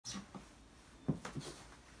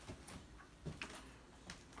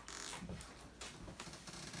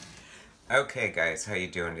Okay guys, how you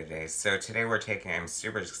doing today? So today I'm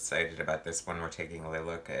super excited about this one. We're taking a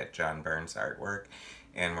look at John Byrne's artwork,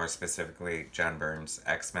 and more specifically John Byrne's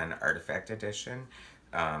X-Men Artifact Edition.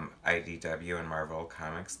 IDW and Marvel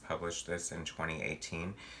Comics published this in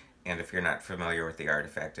 2018. And if you're not familiar with the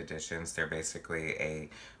Artifact Editions, they're basically a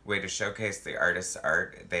way to showcase the artist's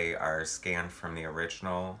art. They are scanned from the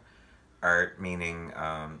original art, meaning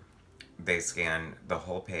they scan the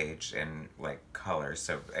whole page in like color.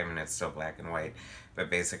 So I mean it's still black and white,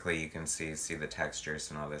 but basically you can see the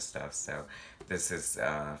textures and all this stuff. So this is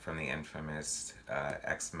from the infamous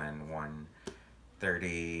X-Men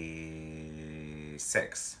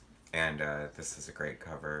 136, and this is a great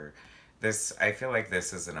cover. I feel like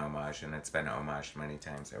this is an homage, and it's been homaged many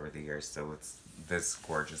times over the years. So it's this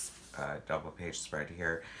gorgeous double page spread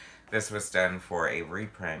here. This was done for a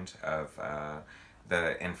reprint of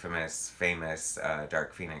the famous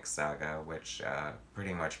Dark Phoenix saga, which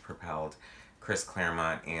pretty much propelled Chris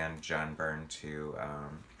Claremont and John Byrne to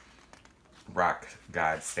rock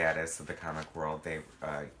god status of the comic world. They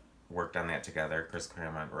worked on that together. Chris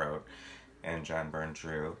Claremont wrote, and John Byrne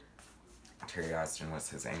drew. Terry Austin was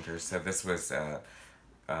his anchor. So this was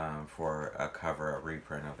for a cover, a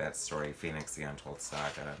reprint of that story, Phoenix the Untold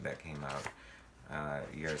Saga, that came out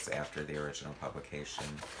years after the original publication.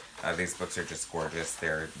 These books are just gorgeous.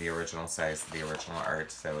 They're the original size, the original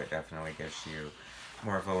art, so it definitely gives you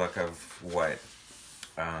more of a look of what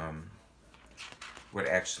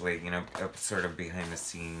actually, sort of behind the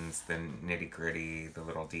scenes, the nitty-gritty, the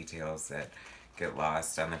little details that get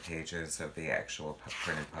lost on the pages of the actual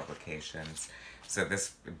printed publications. So this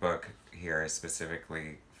book here is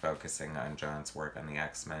specifically focusing on John's work on the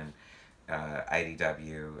X-Men.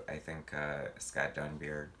 IDW, I think Scott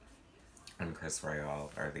Dunbier and Chris Royal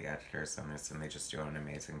are the editors on this, and they just do an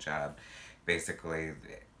amazing job. Basically,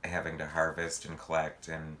 having to harvest and collect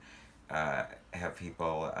and have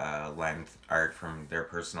people lend art from their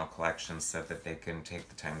personal collections so that they can take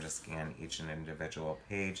the time to scan each and individual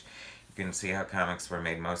page. You can see how comics were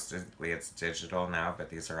made. Mostly it's digital now, but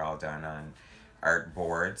these are all done on art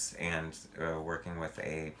boards and working with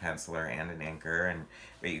a penciler and an inker.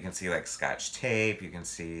 But you can see like Scotch tape, you can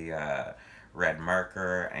see red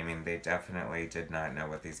marker. I mean, they definitely did not know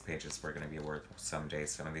what these pages were going to be worth someday.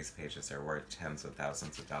 Some of these pages are worth tens of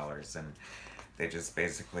thousands of dollars, and they just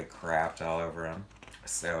basically crapped all over them.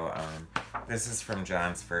 So this is from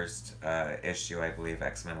John's first issue, I believe,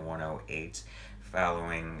 X-Men 108,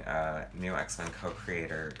 following new X-Men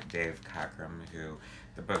co-creator Dave Cockrum, who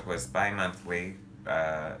the book was bi-monthly,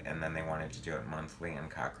 and then they wanted to do it monthly,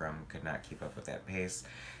 and Cockrum could not keep up with that pace.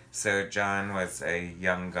 So John was a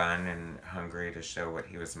young gun and hungry to show what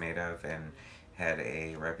he was made of, and had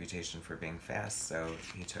a reputation for being fast, so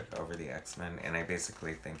he took over the X-Men, and I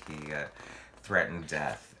basically think he threatened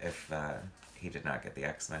death if he did not get the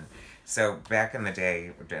X-Men. So back in the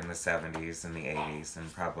day, in the 70s and the 80s,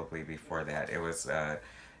 and probably before that, it was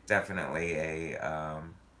definitely a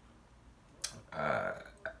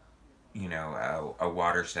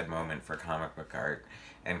watershed moment for comic book art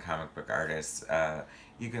and comic book artists.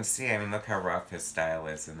 You can see, I mean, look how rough his style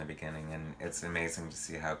is in the beginning, and it's amazing to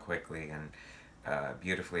see how quickly and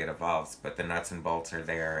beautifully it evolves. But the nuts and bolts are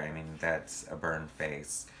there. I mean, that's a Byrne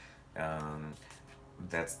face.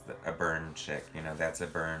 That's a Byrne chick, that's a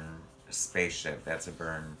Byrne spaceship, that's a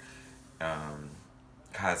Byrne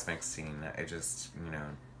cosmic scene. I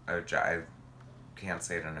can't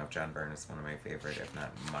say it enough. John Byrne is one of my favorite, if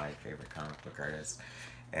not my favorite comic book artists,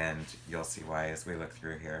 and you'll see why as we look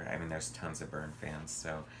through here. I mean, there's tons of Byrne fans,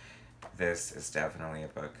 so this is definitely a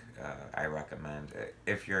book I recommend.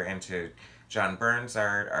 If you're into John Byrne's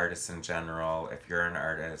art, artists in general, if you're an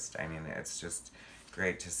artist, I mean, it's just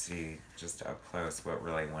great to see just up close what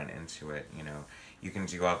really went into it. You can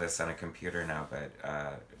do all this on a computer now, but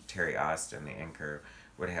Terry Austin, the inker,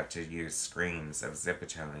 would have to use screens of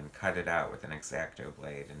Zipatone and cut it out with an X-Acto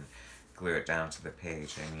blade and glue it down to the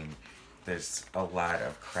page. I mean, there's a lot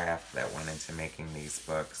of craft that went into making these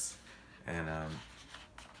books, and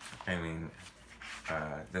I mean,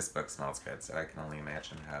 this book smells good, so I can only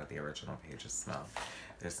imagine how the original pages smell.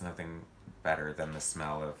 There's nothing better than the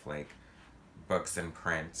smell of like books in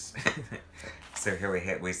print. So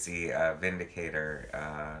here we see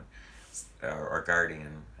Vindicator, or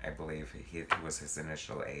Guardian, I believe. He was his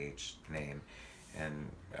initial age name. And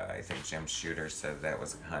I think Jim Shooter said that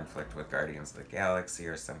was a conflict with Guardians of the Galaxy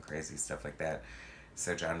or some crazy stuff like that.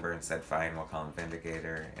 So John Byrne said, fine, we'll call him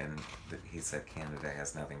Vindicator. And he said Canada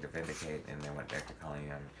has nothing to vindicate. And they went back to calling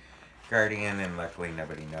him Guardian, and luckily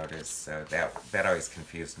nobody noticed. So that always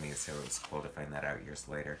confused me, so it was cool to find that out years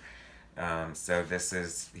later. So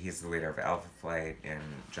he's the leader of Alpha Flight in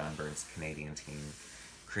John Byrne's Canadian team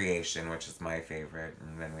creation, which is my favorite.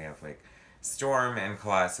 And then we have like Storm and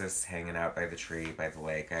Colossus hanging out by the tree, by the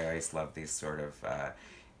lake. I always love these sort of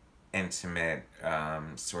intimate,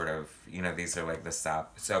 sort of, these are like the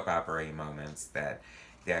soap opera moments that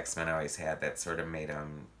the X-Men always had that sort of made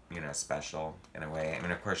them, special in a way. I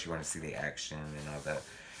mean, of course, you want to see the action and all the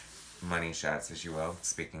money shots, as you will.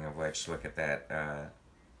 Speaking of which, look at that.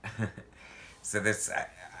 So this,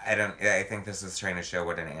 I think this is trying to show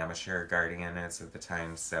what an amateur Guardian is at the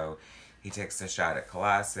time. So he takes a shot at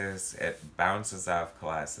Colossus. It bounces off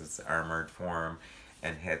Colossus' armored form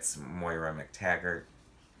and hits Moira McTaggart,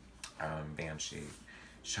 Banshee.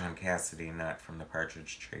 Sean Cassidy, not from the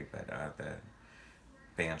Partridge Tree, but the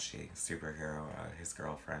Banshee superhero, his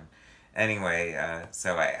girlfriend. Anyway,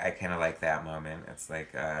 so I kind of like that moment. It's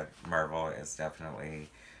like Marvel is definitely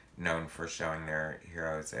known for showing their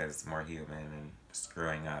heroes as more human and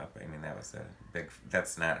screwing up. I mean, that was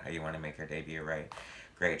that's not how you want to make her debut, right?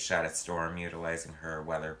 Great shot at Storm utilizing her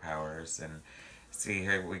weather powers, and see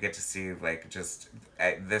here we get to see like just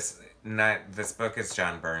this book is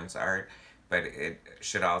John Byrne's art, but it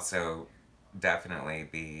should also definitely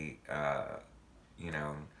be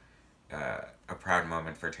a proud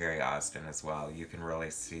moment for Terry Austin as well. You can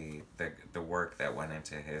really see the work that went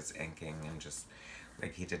into his inking, and just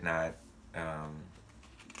like he did not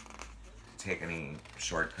take any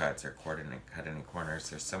shortcuts or cut any corners.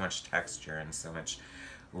 There's so much texture and so much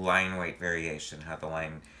line weight variation, how the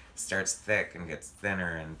line starts thick and gets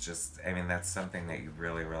thinner, and just, I mean, that's something that you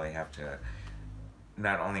really, really have to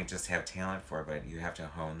not only just have talent for, but you have to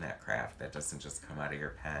hone that craft. That doesn't just come out of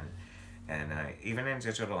your pen. And even in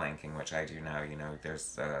digital inking, which I do now,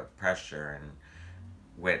 there's pressure and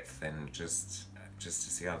width, and just to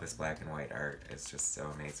see all this black and white art is just so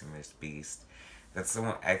amazing. There's Beast. That's the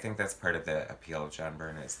one. I think that's part of the appeal of John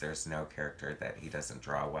Byrne, is there's no character that he doesn't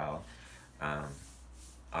draw well.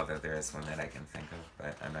 Although there is one that I can think of,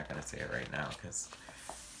 but I'm not going to say it right now because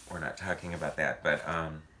we're not talking about that. But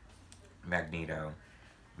Magneto,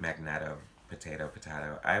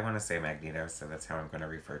 Potato. I want to say Magneto, so that's how I'm going to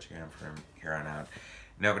refer to him from here on out.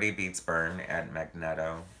 Nobody beats Byrne at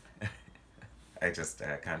Magneto. I just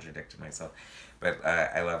contradicted myself. But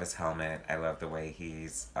I love his helmet. I love the way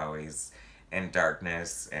he's always in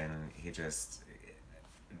darkness, and he just,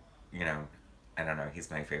 I don't know, he's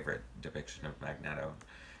my favorite depiction of Magneto.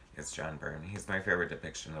 Is John Byrne. He's my favorite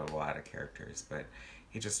depiction of a lot of characters, but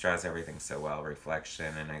he just draws everything so well.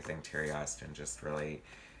 Reflection, and I think Terry Austin just really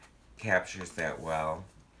captures that well.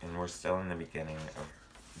 And we're still in the beginning of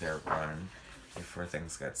their run before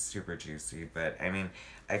things got super juicy. But I mean,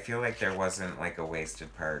 I feel like there wasn't like a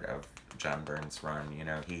wasted part of John Byrne's run.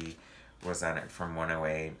 He was on it from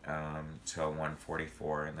 108 till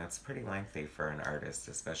 144, and that's pretty lengthy for an artist,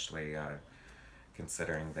 especially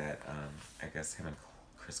considering that I guess him and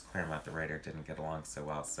Chris Claremont, the writer, didn't get along so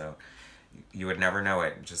well. So you would never know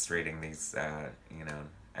it just reading these. I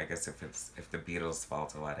guess if the Beatles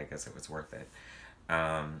fault a lot, I guess it was worth it.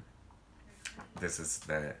 This is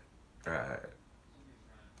the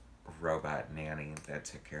robot nanny that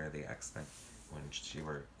took care of the X-Men when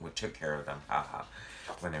took care of them,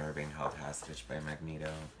 when they were being held hostage by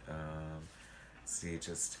Magneto. See,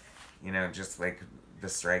 just like the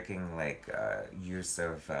striking use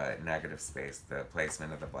of negative space, the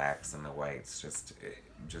placement of the blacks and the whites,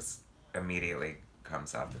 just immediately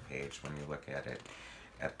comes off the page when you look at it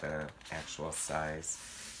at the actual size.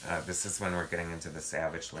 This is when we're getting into the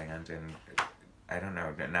Savage Land, and I don't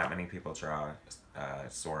know, not many people draw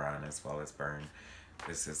Sauron as well as Byrne.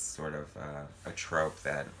 This is sort of a trope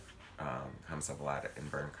that comes up a lot in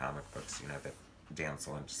Byrne comic books, the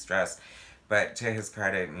damsel in distress. But to his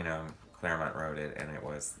credit, Claremont wrote it, and it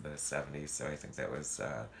was the 70s, so I think that was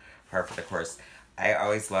par for the course. I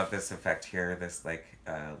always love this effect here, this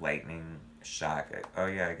lightning shock. Oh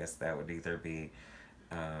yeah, I guess that would either be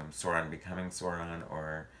Sauron becoming Sauron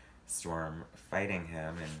or Storm fighting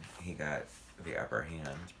him, and he got the upper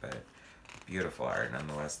hand. But beautiful art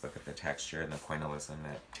nonetheless. Look at the texture and the pointillism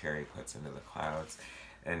that Terry puts into the clouds.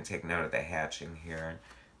 And take note of the hatching here.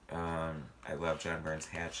 I love John Byrne's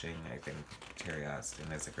hatching. I think Terry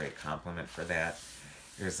Austin is a great compliment for that.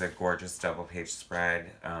 Here's a gorgeous double-page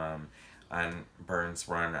spread. On Byrne's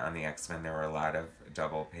run on the X-Men, there were a lot of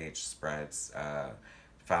double-page spreads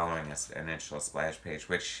following an initial splash page,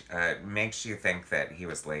 which makes you think that he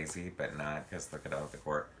was lazy, but not, because look at all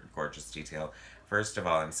the gorgeous detail. First of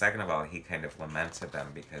all, and second of all, he kind of lamented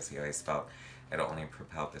them because he always felt it only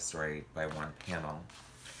propelled the story by one panel.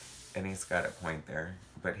 And he's got a point there,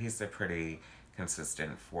 but he's a pretty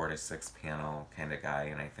consistent 4 to 6 panel kind of guy,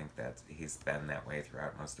 and I think that he's been that way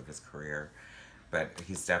throughout most of his career. But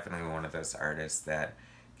he's definitely one of those artists that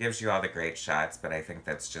gives you all the great shots, but I think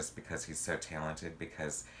that's just because he's so talented,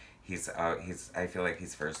 because he's I feel like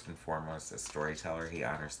he's first and foremost a storyteller. He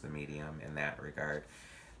honors the medium in that regard.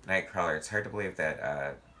 Nightcrawler, it's hard to believe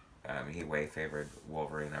that he way favored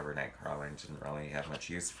Wolverine over Nightcrawler and didn't really have much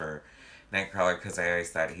use for Nightcrawler, because I always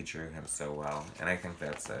thought he drew him so well. And I think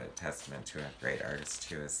that's a testament to a great artist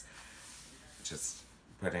too, is just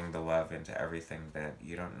putting the love into everything that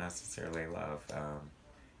you don't necessarily love.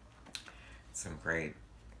 Some great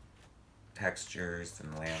textures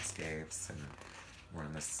and landscapes, and we're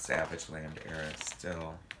in the Savage Land era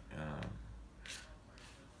still.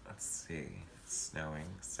 Let's see, it's snowing,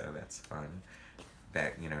 so that's fun.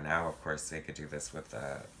 That, you know, now of course they could do this with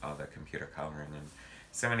all the computer coloring, and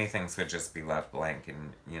so many things would just be left blank,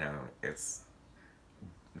 and you know, it's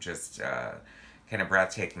just kind of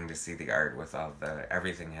breathtaking to see the art with all the,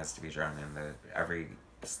 everything has to be drawn in, every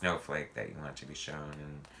snowflake that you want to be shown,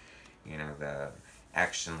 and you know, the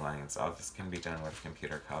action lines, all this can be done with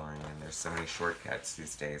computer coloring, and there's so many shortcuts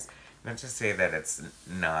these days. Not to say that it's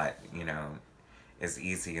not, you know, as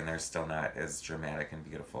easy, and there's still not as dramatic and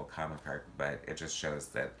beautiful comic art, but it just shows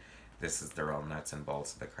that this is the real nuts and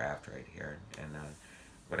bolts of the craft right here. And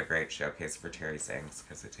what a great showcase for Terry's inks,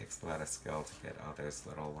 because it takes a lot of skill to get all those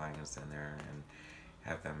little lines in there and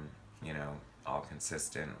have them, you know, all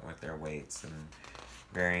consistent with their weights and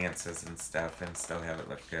variances and stuff, and still have it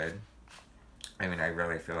look good. I mean, I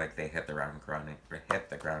really feel like they hit the ground running.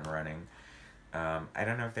 I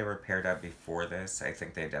don't know if they were paired up before this. I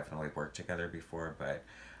think they definitely worked together before, but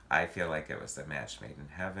I feel like it was a match made in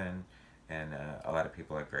heaven, and a lot of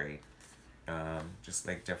people agree. Just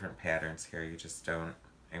like different patterns here, you just don't,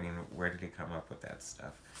 I mean, where did he come up with that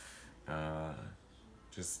stuff? I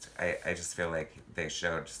just feel like they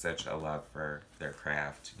showed such a love for their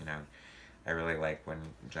craft, you know. I really like when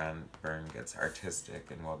John Byrne gets artistic,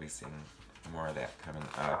 and we'll be seeing more of that coming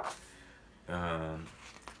up.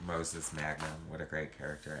 Moses Magnum, what a great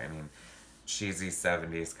character. I mean, cheesy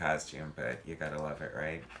 70s costume, but you gotta love it,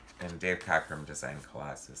 right? And Dave Cockrum designed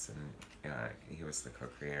Colossus, and he was the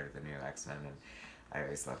co-creator of the new X-Men, and I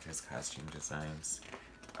always loved his costume designs.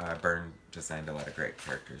 Byrne designed a lot of great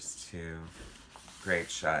characters too. Great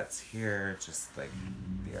shots here, just like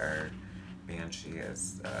the art. Banshee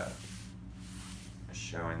is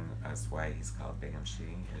showing us why he's called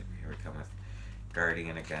Banshee. Here we come with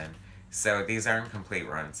Guardian again. So these aren't complete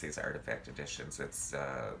runs, these artifact editions. It's,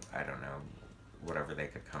 I don't know, whatever they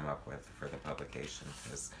could come up with for the publication,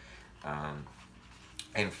 because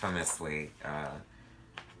infamously,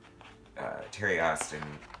 Terry Austin,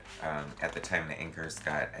 at the time the inkers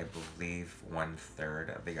got, I believe,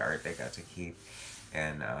 1/3 of the art they got to keep,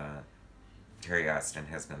 and Terry Austin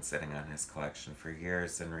has been sitting on his collection for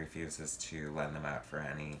years and refuses to lend them out for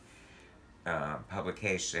any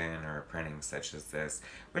publication or printing such as this,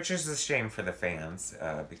 which is a shame for the fans,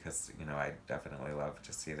 because, you know, I definitely love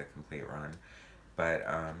to see the complete run. But,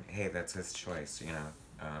 hey, that's his choice, you know.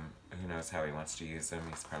 Who knows how he wants to use them.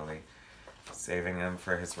 He's probably saving them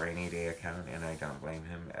for his rainy day account, and I don't blame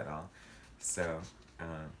him at all. So,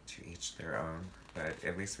 to each their own. But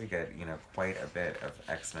at least we get, you know, quite a bit of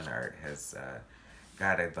X-Men art.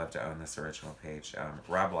 God, I'd love to own this original page.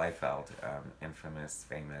 Rob Liefeld, infamous,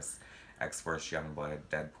 famous X-Force Youngblood,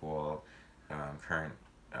 Deadpool, current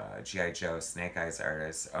G.I. Joe, Snake Eyes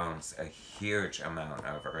artist, owns a huge amount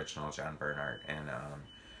of original John Byrne art, and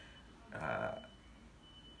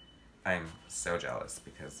I'm so jealous,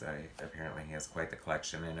 because apparently he has quite the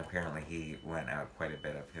collection, and apparently he lent out quite a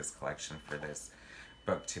bit of his collection for this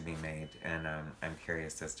book to be made, and I'm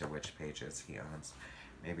curious as to which pages he owns.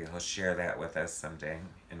 Maybe he'll share that with us someday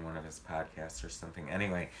in one of his podcasts or something.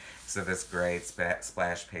 Anyway, so this great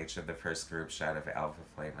splash page of the first group shot of Alpha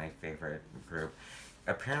Flight, my favorite group.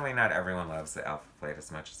 Apparently not everyone loves the Alpha Flight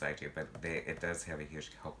as much as I do, but it does have a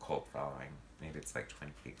huge cult following. Maybe it's like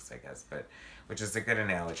Twin Peaks, I guess, but which is a good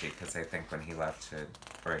analogy, because I think when he left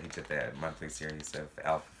or he did the monthly series of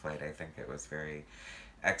Alpha Flight, I think it was very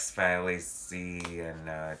X-Files-y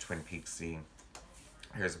and Twin Peaks-y.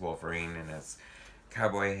 Here's Wolverine in his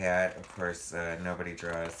cowboy hat. Of course, nobody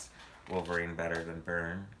draws Wolverine better than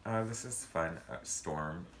Byrne. Oh, this is fun.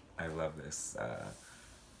 Storm. I love this.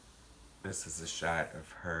 This is a shot of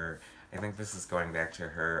her. I think this is going back to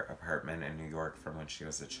her apartment in New York from when she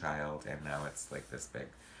was a child, and now it's like this big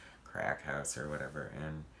crack house or whatever.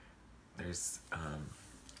 And there's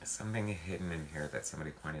something hidden in here that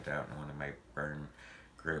somebody pointed out in one of my Byrne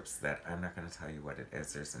groups that I'm not going to tell you what it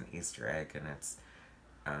is. There's an Easter egg, and it's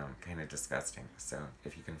kind of disgusting. So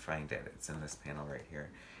if you can find it, it's in this panel right here.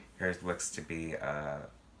 Here it looks to be a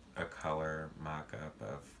color mock-up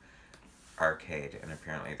of Arcade, and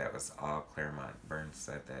apparently that was all Claremont. Byrne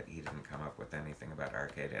said that he didn't come up with anything about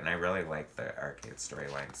Arcade, and I really like the Arcade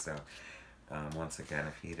storyline. So once again,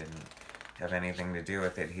 if he didn't have anything to do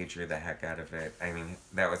with it, he drew the heck out of it. I mean,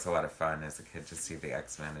 that was a lot of fun as a kid to see the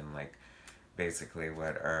X-Men and like basically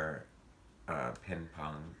what are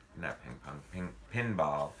pinball,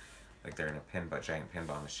 like they're in a giant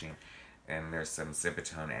pinball machine. And there's some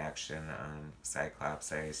Zibitone action on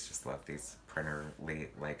Cyclops. I just love these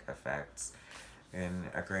printer-like effects. And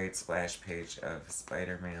a great splash page of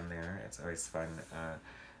Spider-Man there. It's always fun.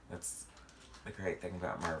 That's the great thing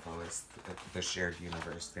about Marvel is the shared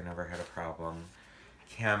universe. They never had a problem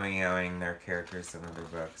cameoing their characters in other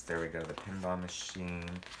books. There we go, the pinball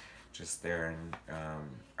machine. Just there in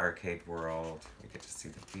Arcade World. We get to see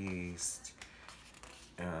the Beast.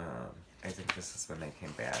 I think this is when they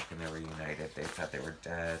came back and they were united. They thought they were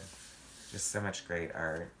dead. Just so much great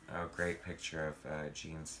art. Oh, great picture of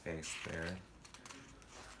Jean's face there.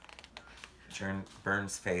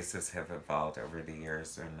 Byrne's faces have evolved over the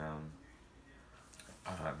years, and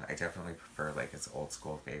I definitely prefer like his old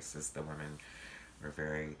school faces. The women were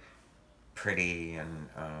very pretty and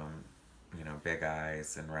you know, big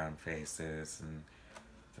eyes and round faces, and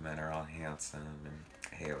the men are all handsome. And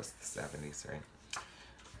hey, it was the 70s, right?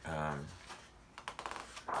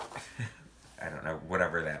 I don't know,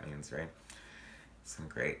 whatever that means, right? Some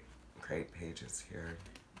great pages here.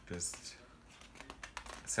 Just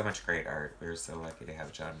so much great art. We're so lucky to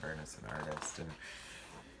have John Byrne as an artist. And,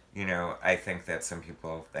 you know, I think that some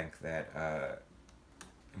people think that,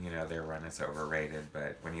 you know, their run is overrated,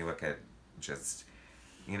 but when you look at just,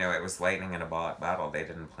 you know, it was lightning in a bottle. They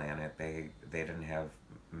didn't plan it. They didn't have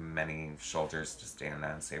many shoulders to stand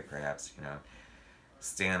on, say perhaps, you know,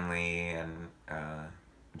 Stan Lee and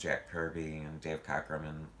Jack Kirby and Dave Cockrum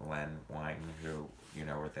and Len Wein, who, you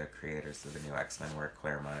know, were the creators of the new X-Men, where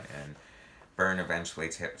Claremont and Byrne eventually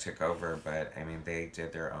took over. But, I mean, they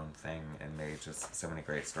did their own thing, and they just, so many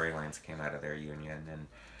great storylines came out of their union, and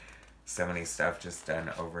so many stuff just done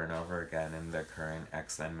over and over again in the current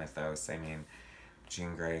X-Men mythos. I mean,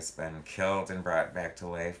 Jean Grey's been killed and brought back to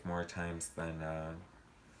life more times than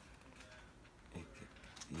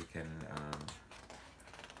you can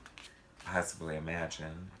possibly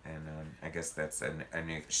imagine, and I guess that's a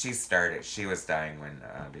new. She was dying when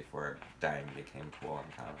before dying became cool in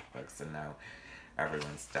comic books, and now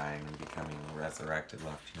everyone's dying and becoming resurrected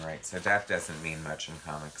left and right. So death doesn't mean much in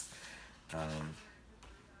comics.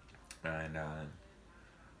 And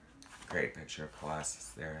great picture of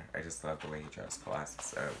Colossus there. I just love the way he draws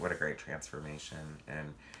Colossus. What a great transformation,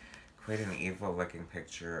 and quite an evil looking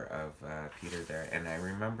picture of Peter there. And I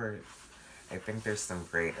remember, I think there's some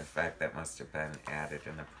great effect that must have been added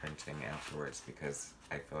in the printing afterwards, because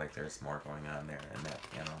I feel like there's more going on there in that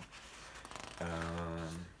panel.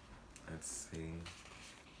 Let's see.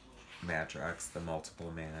 Madrox, the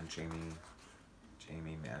multiple man,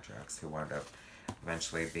 Jamie Madrox, who wound up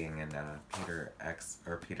eventually being in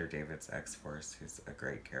Peter David's X-Force, who's a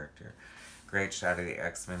great character. Great shot of the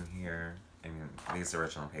X-Men here. I mean, these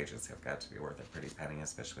original pages have got to be worth a pretty penny,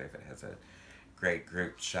 especially if it has a great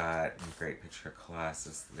group shot and great picture of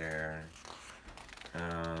Colossus there.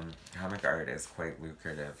 Comic art is quite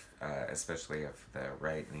lucrative, especially if the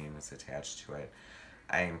right name is attached to it.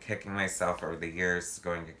 I am kicking myself over the years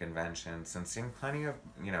going to conventions and seeing plenty of,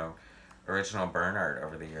 you know, original Byrne art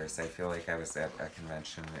over the years. I feel like I was at a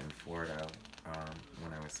convention in Florida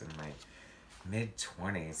when I was in my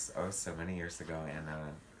mid-20s, oh so many years ago, and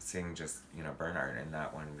seeing just, you know, Byrne art and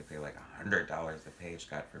not wanting to pay like $100 a page,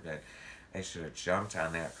 God forbid. I should have jumped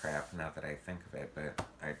on that crap, now that I think of it, but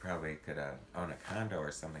I probably could own a condo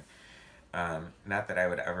or something. Not that I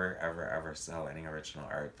would ever sell any original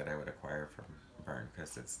art that I would acquire from Byrne,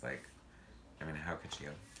 because it's like, I mean, how could you?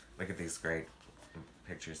 Look at these great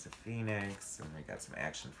pictures of Phoenix, and we got some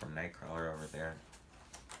action from Nightcrawler over there.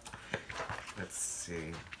 Let's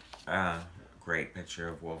see. Great picture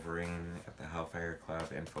of Wolverine at the Hellfire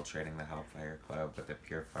Club, infiltrating the Hellfire Club with the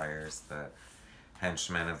Purifiers, the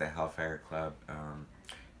henchmen of the Hellfire Club,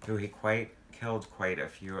 who he killed quite a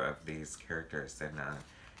few of these characters, and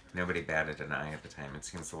nobody batted an eye at the time. It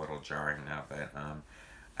seems a little jarring now, but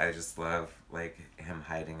I just love like him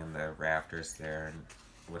hiding in the rafters there, and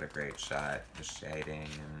what a great shot, the shading,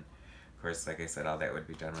 and of course, like I said, all that would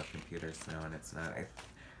be done with computers now, and it's not.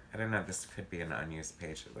 I don't know, this could be an unused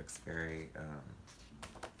page. It looks very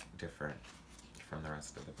different from the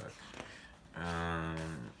rest of the book.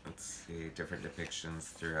 Let's see, different depictions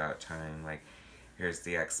throughout time. Like, Here's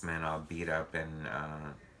the X-Men all beat up, and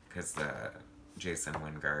because the Jason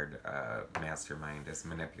Wingard mastermind is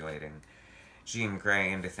manipulating Jean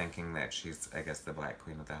Grey into thinking that she's, I guess, the Black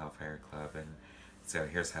Queen of the Hellfire Club. And so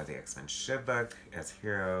here's how the X-Men should look as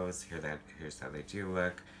heroes. Here's how they do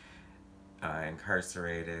look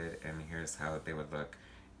incarcerated, and here's how they would look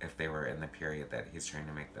if they were in the period that he's trying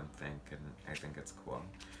to make them think. And I think it's cool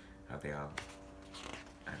how they all,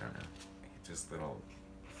 I don't know, just little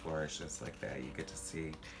flourishes like that you get to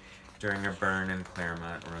see during a Byrne and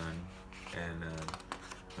Claremont run. And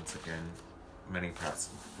once again, many props.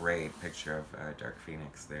 Great picture of Dark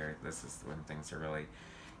Phoenix there. This is when things are really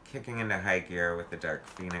kicking into high gear with the Dark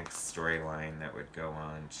Phoenix storyline that would go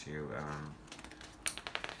on to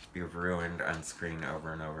be ruined on screen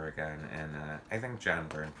over and over again. And I think John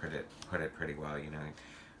Byrne put it pretty well. You know,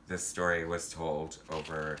 this story was told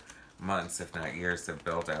over months, if not years, of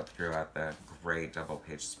build-up throughout the great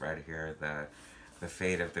double-page spread here. The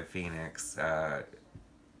fate of the Phoenix.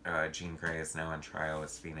 Jean Grey is now on trial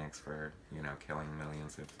as Phoenix for, you know, killing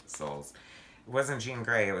millions of souls. It wasn't Jean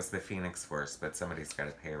Grey, it was the Phoenix Force, but somebody's got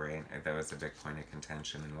to pay, right? That was a big point of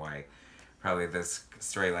contention, and why probably this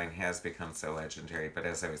storyline has become so legendary. But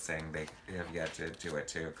as I was saying, they have yet to do it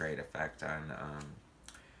to a great effect on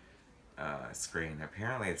screen.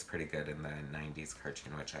 Apparently it's pretty good in the 90s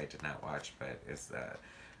cartoon, which I did not watch, but is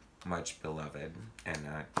much beloved, and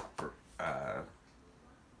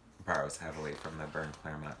borrows heavily from the Byrne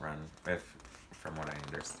Claremont run, from what I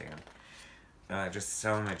understand. Just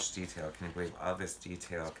so much detail. Can you believe all this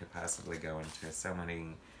detail could possibly go into so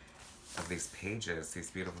many of these pages,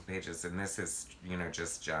 these beautiful pages? And this is, you know,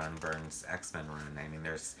 just John Byrne's X-Men run. I mean,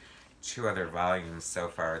 there's 2 other volumes so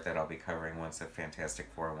far that I'll be covering. One's a Fantastic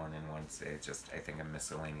Four one, and one's I think a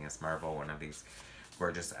miscellaneous Marvel, one of these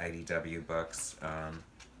gorgeous IDW books.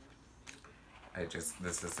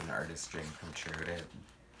 This is an artist's dream come true.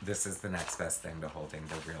 This is the next best thing to holding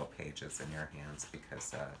the real pages in your hands,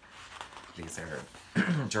 because these are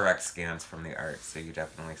direct scans from the art, so you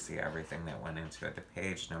definitely see everything that went into it. The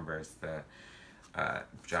page numbers, the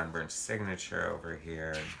John Byrne's signature over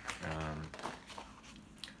here.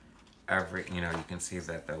 You can see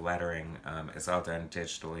that the lettering is all done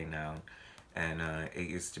digitally now, and it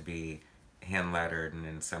used to be hand lettered, and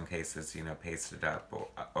in some cases, you know, pasted up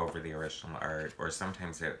over the original art, or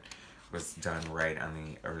sometimes it was done right on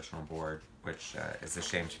the original board, which is a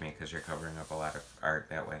shame to me because you're covering up a lot of art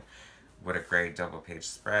that way. What a great double-page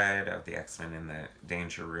spread of the X-Men in the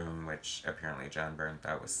Danger Room, which apparently John Byrne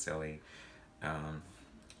thought was silly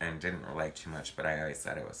and didn't like too much, but I always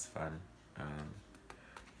thought it was fun.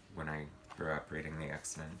 When I grew up reading the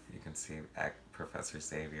X-Men, you can see Professor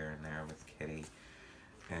Xavier in there with Kitty,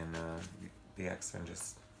 and the X-Men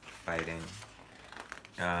just fighting.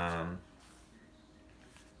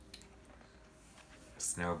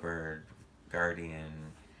 Snowbird, Guardian,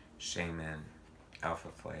 Shaman, Alpha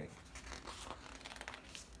Flight,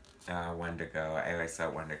 Wendigo. I always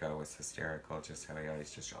thought Wendigo was hysterical, just how he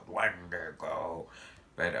always just yelled, Wendigo!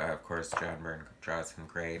 But of course, John Byrne draws him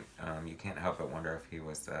great. You can't help but wonder if he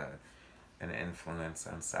was an influence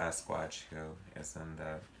on Sasquatch, who is in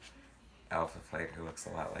the Alpha Flight, who looks a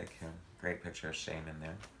lot like him. Great picture of Shaman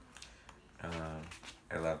there.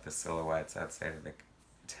 I love the silhouettes outside of the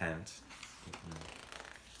tent.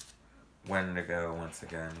 Wendigo, once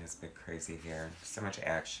again, his big crazy hair. So much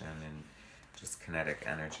action and just kinetic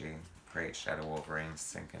energy. Great Shadow Wolverine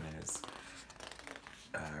sinking his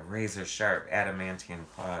razor sharp adamantium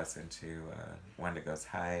claws into Wendigo's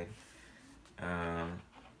hide.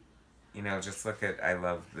 You know, just look at, I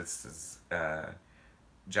love this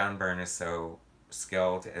John Byrne is so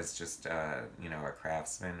skilled as just, you know, a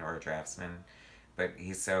craftsman or a draftsman, but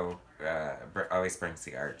he's so, always brings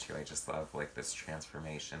the art too. I just love, like, this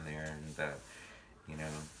transformation there, and the, you know,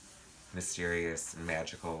 mysterious and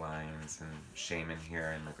magical lines, and Shaman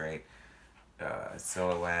here, and the great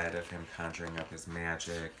silhouette of him conjuring up his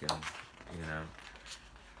magic, and, you know,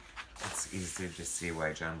 it's easy to see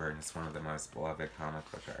why John Byrne is one of the most beloved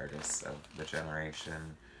comic book artists of the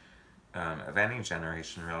generation, of any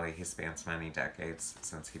generation, really. He spans many decades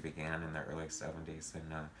since he began in the early 70s,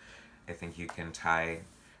 and I think you can tie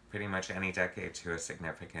pretty much any decade to a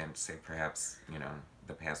significant, say perhaps, you know,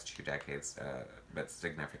 the past 2 decades, but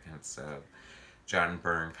significance of John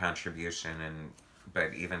Byrne contribution.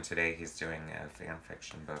 But even today he's doing a fan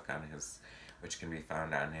fiction book on his, which can be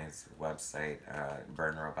found on his website,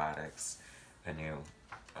 Byrne Robotics, a new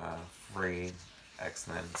free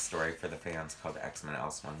X-Men story for the fans called X-Men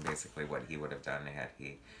Elseone, basically what he would have done had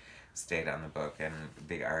he stayed on the book. And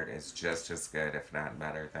the art is just as good, if not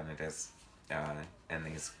better, than it is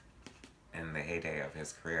in the heyday of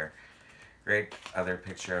his career. Great other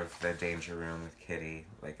picture of the danger room with Kitty,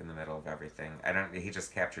 like in the middle of everything. He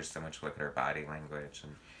just captures so much. Look at her body language,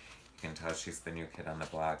 and you can tell she's the new kid on the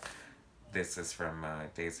block. This is from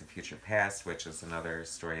Days of Future Past, which is another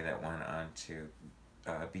story that went on to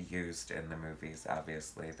be used in the movies.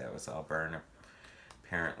 Obviously, that was all Byrne,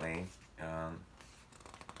 apparently.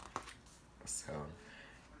 So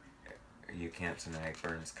you can't deny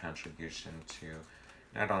Byrne's contribution to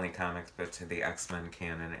not only comics but to the X-Men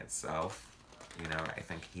canon itself. You know, I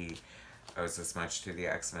think he owes as much to the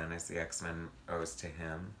X-Men as the X-Men owes to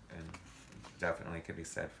him, and definitely could be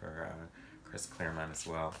said for Chris Claremont as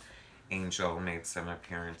well. Angel made some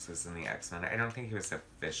appearances in the X-Men. I don't think he was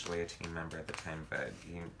officially a team member at the time, but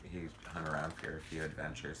he hung around for a few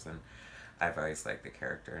adventures, and I've always liked the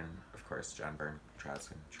character, and of course John Byrne draws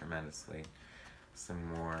him tremendously. Some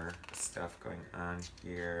more stuff going on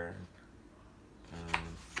here.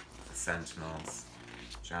 Sentinels.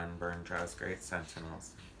 John Byrne draws great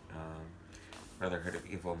Sentinels. Brotherhood of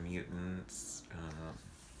Evil Mutants.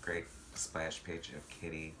 Great splash page of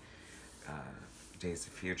Kitty. Days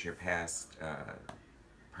of Future Past,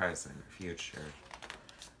 Present, Future.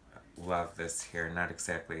 Love this here. Not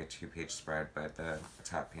exactly a two-page spread, but the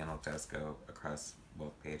top panel does go across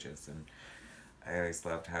both pages, and I always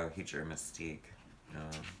loved how he drew Mystique.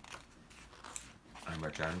 I'm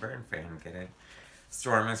a John Byrne fan, get it?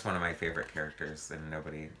 Storm is one of my favorite characters, and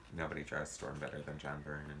nobody draws Storm better than John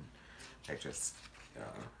Byrne, and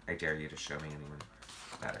I dare you to show me anyone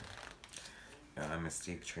better.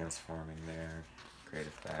 Mystique transforming there. Great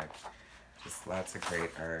effect. Just lots of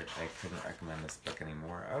great art. I couldn't recommend this book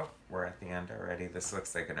anymore. Oh, we're at the end already. This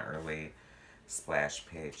looks like an early splash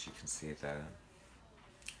page. You can see the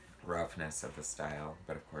roughness of the style,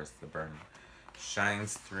 but of course the Byrne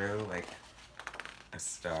shines through like a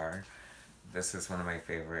star. This is one of my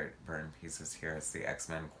favorite Byrne pieces here. It's the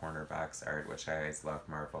X-Men corner box art, which I always loved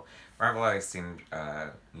Marvel. Marvel always seemed,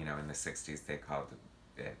 you know, in the 60s they called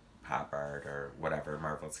it pop art or whatever.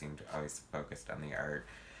 Marvel seemed always focused on the art,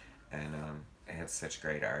 and it had such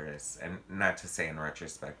great artists. And not to say in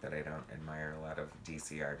retrospect that I don't admire a lot of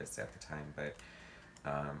DC artists at the time, but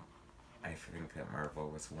I think that Marvel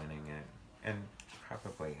was winning it, and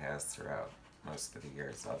probably has throughout most of the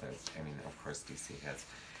years. Although, I mean, of course DC has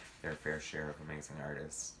their fair share of amazing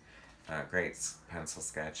artists. Great pencil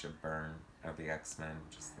sketch of Byrne of the X-Men,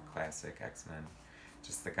 just the classic X-Men,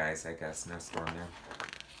 just the guys, I guess. No Storm there.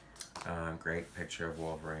 Great picture of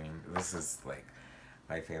Wolverine. This is like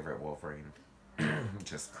my favorite Wolverine.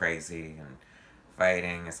 Just crazy and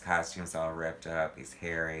fighting. His costume's all ripped up. He's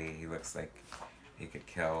hairy. He looks like he could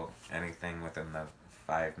kill anything within the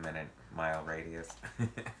 5-minute mile radius.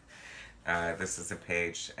 This is a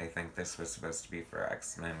page, I think this was supposed to be for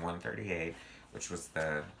X-Men 138, which was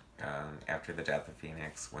the after the death of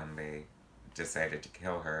Phoenix, when they decided to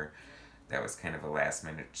kill her. That was kind of a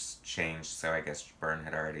last-minute change, so I guess Byrne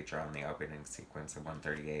had already drawn the opening sequence of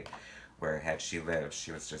 138, where had she lived,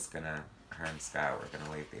 she was just gonna, her and Scott were gonna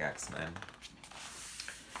leave the X-Men.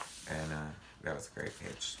 And that was a great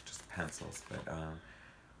page, just pencils. But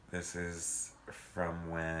this is from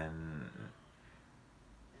when,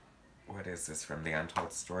 what is this, from The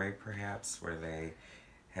Untold Story, perhaps, where they,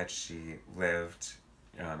 had she lived,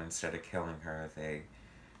 instead of killing her, they,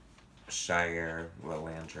 Shire,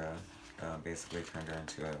 Lilandra, basically turned her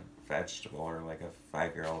into a vegetable, or like a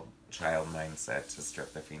 5-year-old child mindset to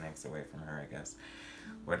strip the Phoenix away from her, I guess.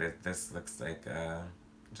 This looks like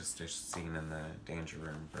just a scene in the Danger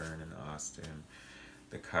Room, Byrne and Austin.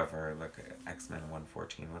 The cover, look at X-Men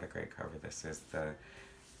 114, what a great cover this is.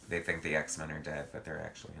 They think the X-Men are dead, but they're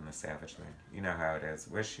actually in the Savage Land. You know how it is.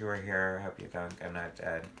 Wish you were here, hope you don't, I'm not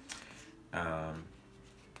dead.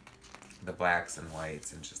 The blacks and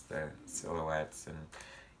whites and just the silhouettes, and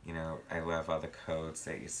you know, I love all the codes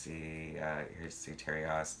that you see. Here you see Terry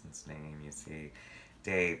Austin's name, you see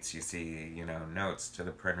dates, you see, you know, notes to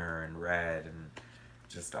the printer in red, and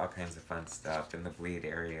just all kinds of fun stuff in the bleed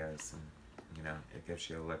areas, and you know, it gives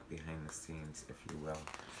you a look behind the scenes, if you will.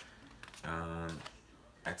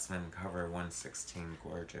 X-Men cover 116,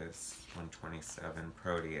 gorgeous. 127,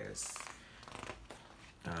 Proteus.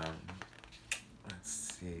 Let's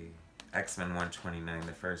see. X-Men 129,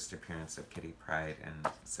 the first appearance of Kitty Pryde, and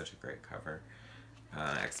such a great cover.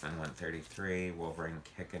 X-Men 133, Wolverine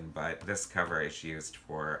Kickin' Butt. This cover is used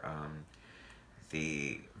for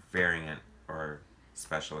the variant or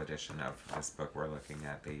special edition of this book we're looking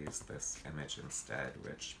at. They use this image instead,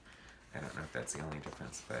 which I don't know if that's the only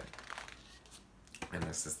difference, but... And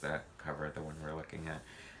this is the cover of the one we're looking at.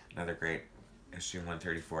 Another great issue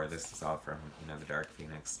 134. This is all from, you know, the Dark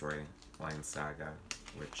Phoenix storyline saga,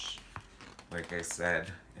 which like I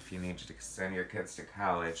said, if you need to send your kids to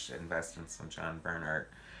college, invest in some John Byrne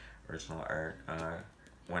art, original art.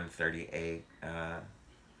 138,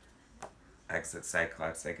 Exit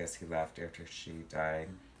Cyclops. I guess he left after she died.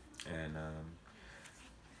 And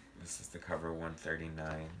this is the cover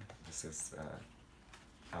 139. This is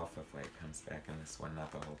Alpha Flight comes back in this one,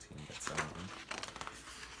 not the whole team, but some of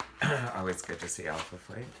them. Always good to see Alpha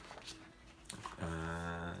Flight.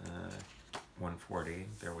 140.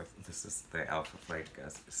 This is the Alpha Flight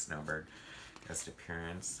Snowbird guest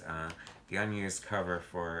appearance. The unused cover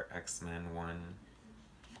for X-Men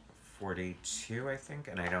 142, I think,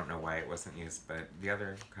 and I don't know why it wasn't used, but the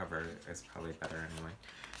other cover is probably better anyway.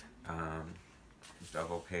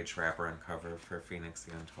 Double page wrapper cover for Phoenix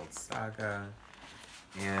the Untold Saga.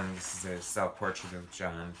 And this is a self-portrait of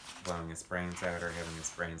John blowing his brains out or having his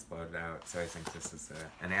brains blown out. So I think this is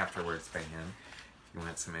an afterwards by him. If you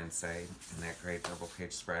want some insight in that great double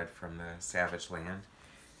page spread from the Savage Land.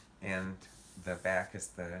 And the back is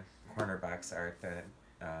the corner box art that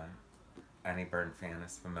any Byrne fan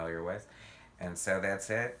is familiar with. And so that's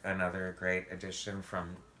it. Another great edition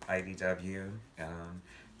from IDW.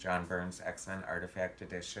 John Byrne's X-Men Artifact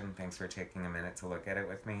Edition. Thanks for taking a minute to look at it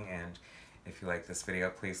with me. And if you like this video,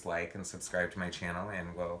 please like and subscribe to my channel,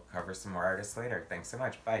 and we'll cover some more artists later. Thanks so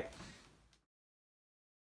much. Bye.